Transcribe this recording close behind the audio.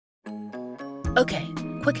Okay,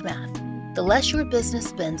 quick math. The less your business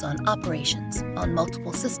spends on operations, on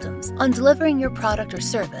multiple systems, on delivering your product or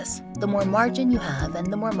service, the more margin you have and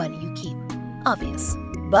the more money you keep. Obvious.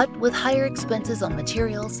 But with higher expenses on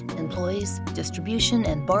materials, employees, distribution,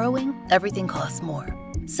 and borrowing, everything costs more.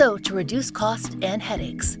 So to reduce cost and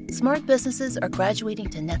headaches, smart businesses are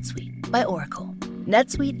graduating to NetSuite by Oracle.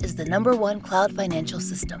 NetSuite is the #1 cloud financial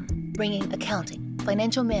system, bringing accounting,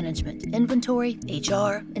 financial management, inventory,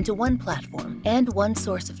 HR into one platform and one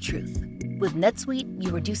source of truth. With NetSuite,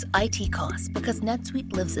 you reduce IT costs because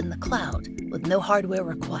NetSuite lives in the cloud with no hardware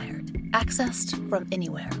required, accessed from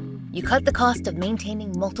anywhere. You cut the cost of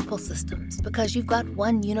maintaining multiple systems because you've got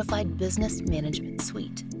one unified business management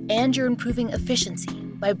suite. And you're improving efficiency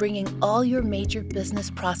by bringing all your major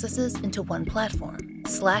business processes into one platform,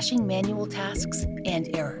 slashing manual tasks and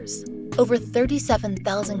errors. Over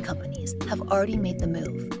 37,000 companies have already made the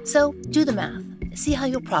move. So do the math. See how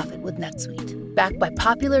you'll profit with NetSuite. Backed by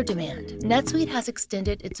popular demand, NetSuite has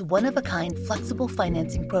extended its one-of-a-kind flexible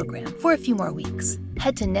financing program for a few more weeks.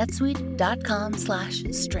 Head to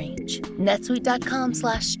netsuite.com/strange.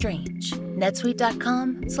 netsuite.com/strange.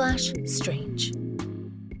 netsuite.com/strange.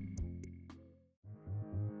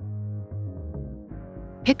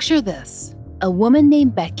 Picture this. A woman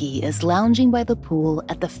named Becky is lounging by the pool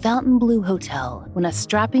at the Fontainebleau Hotel when a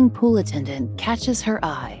strapping pool attendant catches her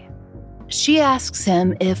eye. She asks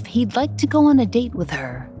him if he'd like to go on a date with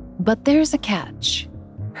her, but there's a catch.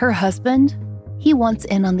 Her husband, he wants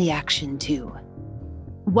in on the action too.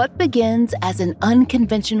 What begins as an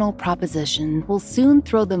unconventional proposition will soon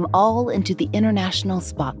throw them all into the international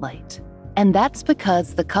spotlight. And that's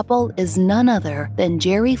because the couple is none other than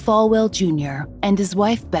Jerry Falwell Jr. and his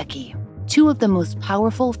wife Becky, two of the most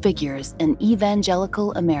powerful figures in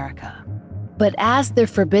evangelical America. But as their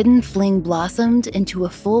forbidden fling blossomed into a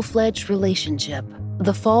full-fledged relationship,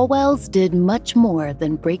 the Falwells did much more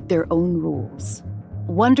than break their own rules.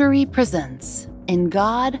 Wondery presents In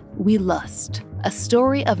God We Lust, a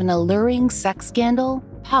story of an alluring sex scandal,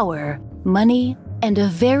 power, money, and a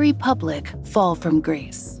very public fall from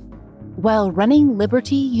grace. While running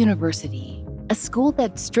Liberty University, a school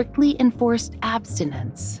that strictly enforced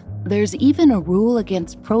abstinence, there's even a rule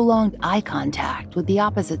against prolonged eye contact with the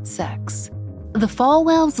opposite sex. The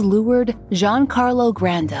Falwells lured Giancarlo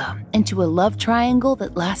Granda into a love triangle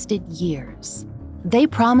that lasted years. They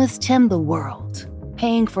promised him the world,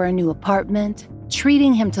 paying for a new apartment,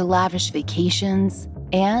 treating him to lavish vacations,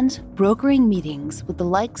 and brokering meetings with the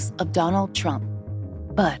likes of Donald Trump.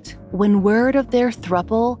 But when word of their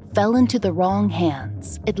throuple fell into the wrong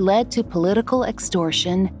hands, it led to political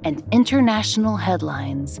extortion and international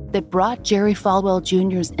headlines that brought Jerry Falwell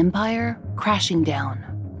Jr.'s empire crashing down.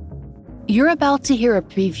 You're about to hear a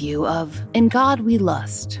preview of In God We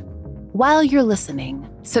Lust. While you're listening,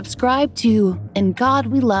 subscribe to In God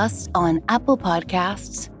We Lust on Apple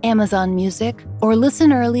Podcasts, Amazon Music, or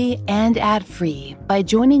listen early and ad-free by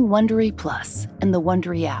joining Wondery Plus in the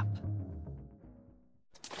Wondery app.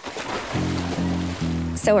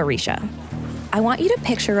 So, Arisha, I want you to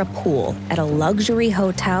picture a pool at a luxury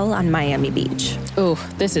hotel on Miami Beach. Ooh,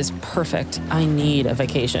 this is perfect. I need a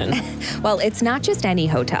vacation. Well, it's not just any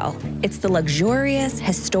hotel. It's the luxurious,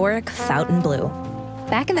 historic Fontainebleau.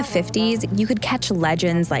 Back in the 50s, you could catch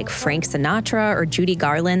legends like Frank Sinatra or Judy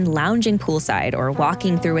Garland lounging poolside or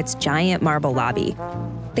walking through its giant marble lobby.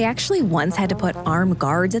 They actually once had to put armed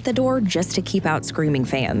guards at the door just to keep out screaming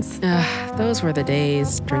fans. Those were the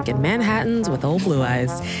days, drinking Manhattans with old blue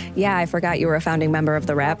eyes. Yeah, I forgot you were a founding member of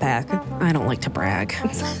the Rat Pack. I don't like to brag.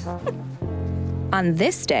 On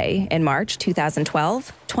this day, in March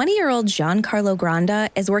 2012, 20-year-old Giancarlo Granda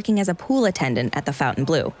is working as a pool attendant at the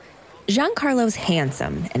Fontainebleau. Giancarlo's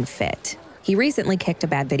handsome and fit. He recently kicked a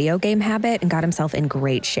bad video game habit and got himself in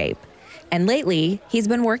great shape. And lately, he's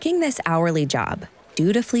been working this hourly job,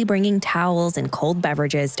 dutifully bringing towels and cold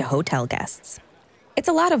beverages to hotel guests. It's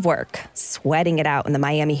a lot of work, sweating it out in the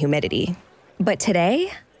Miami humidity. But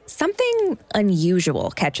today, something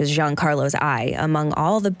unusual catches Giancarlo's eye among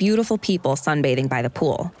all the beautiful people sunbathing by the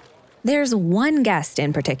pool. There's one guest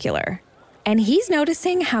in particular, and he's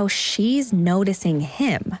noticing how she's noticing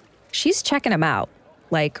him. She's checking him out,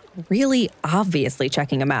 like really obviously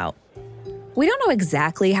checking him out. We don't know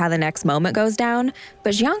exactly how the next moment goes down,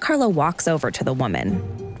 but Giancarlo walks over to the woman.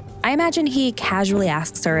 I imagine he casually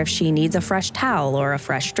asks her if she needs a fresh towel or a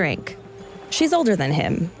fresh drink. She's older than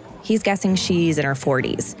him. He's guessing she's in her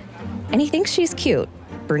 40s. And he thinks she's cute.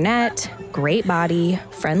 Brunette, great body,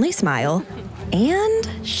 friendly smile, and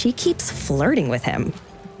she keeps flirting with him.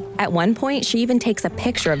 At one point, she even takes a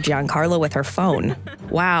picture of Giancarlo with her phone.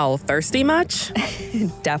 Wow, thirsty much?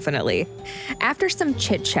 Definitely. After some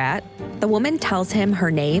chit-chat, the woman tells him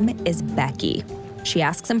her name is Becky. She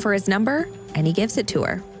asks him for his number, and he gives it to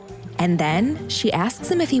her. And then she asks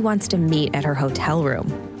him if he wants to meet at her hotel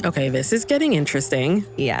room. Okay, this is getting interesting.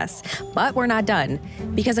 Yes, but we're not done,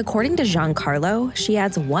 because according to Giancarlo, she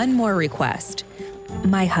adds one more request.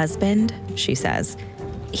 My husband, she says,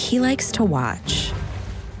 he likes to watch.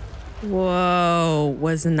 Whoa,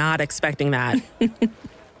 was not expecting that.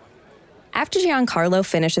 After Giancarlo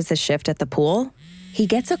finishes his shift at the pool, he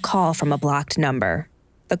gets a call from a blocked number.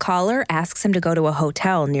 The caller asks him to go to a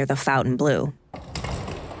hotel near the Fontainebleau.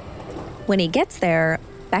 When he gets there,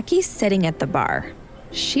 Becky's sitting at the bar.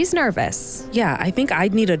 She's nervous. Yeah, I think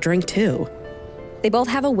I'd need a drink too. They both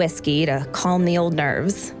have a whiskey to calm the old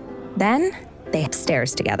nerves. Then they head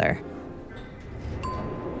upstairs together.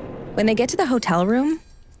 When they get to the hotel room,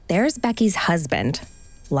 there's Becky's husband,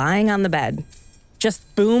 lying on the bed.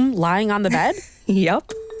 Just boom, lying on the bed?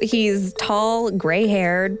 Yup. He's tall,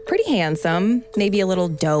 gray-haired, pretty handsome, maybe a little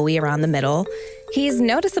doughy around the middle. He's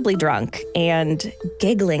noticeably drunk and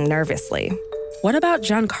giggling nervously. What about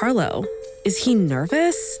Giancarlo? Is he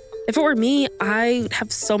nervous? If it were me, I'd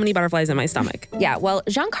have so many butterflies in my stomach. Yeah, well,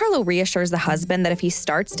 Giancarlo reassures the husband that if he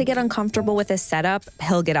starts to get uncomfortable with his setup,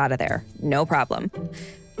 he'll get out of there. No problem.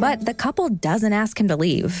 But the couple doesn't ask him to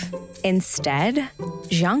leave. Instead,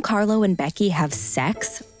 Giancarlo and Becky have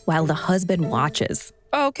sex while the husband watches.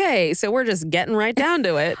 Okay, so we're just getting right down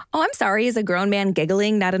to it. Oh, I'm sorry. Is a grown man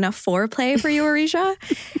giggling not enough foreplay for you, Arisha?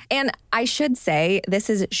 And I should say, this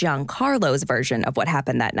is Giancarlo's version of what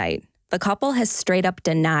happened that night. The couple has straight up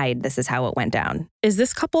denied this is how it went down. Is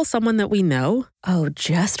this couple someone that we know? Oh,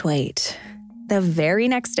 just wait. The very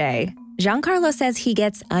next day, Giancarlo says he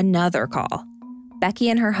gets another call. Becky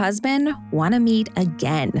and her husband want to meet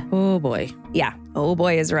again. Oh boy. Yeah, oh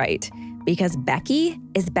boy is right. Because Becky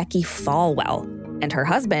is Becky Falwell. And her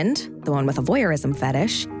husband, the one with a voyeurism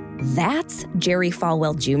fetish, that's Jerry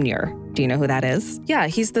Falwell Jr. Do you know who that is? Yeah,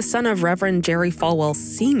 he's the son of Reverend Jerry Falwell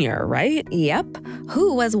Sr., right? Yep,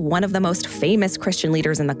 who was one of the most famous Christian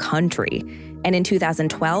leaders in the country. And in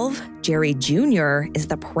 2012, Jerry Jr. is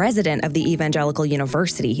the president of the Evangelical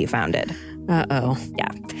University he founded. Uh-oh.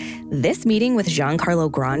 Yeah. This meeting with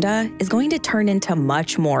Giancarlo Granda is going to turn into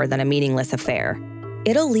much more than a meaningless affair.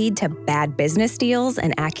 It'll lead to bad business deals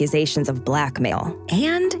and accusations of blackmail.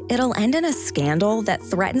 And it'll end in a scandal that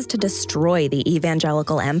threatens to destroy the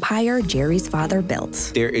evangelical empire Jerry's father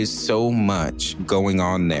built. There is so much going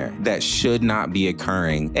on there that should not be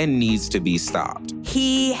occurring and needs to be stopped.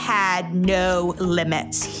 He had no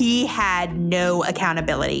limits. He had no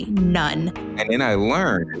accountability. None. And then I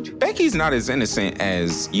learned Becky's not as innocent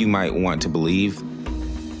as you might want to believe.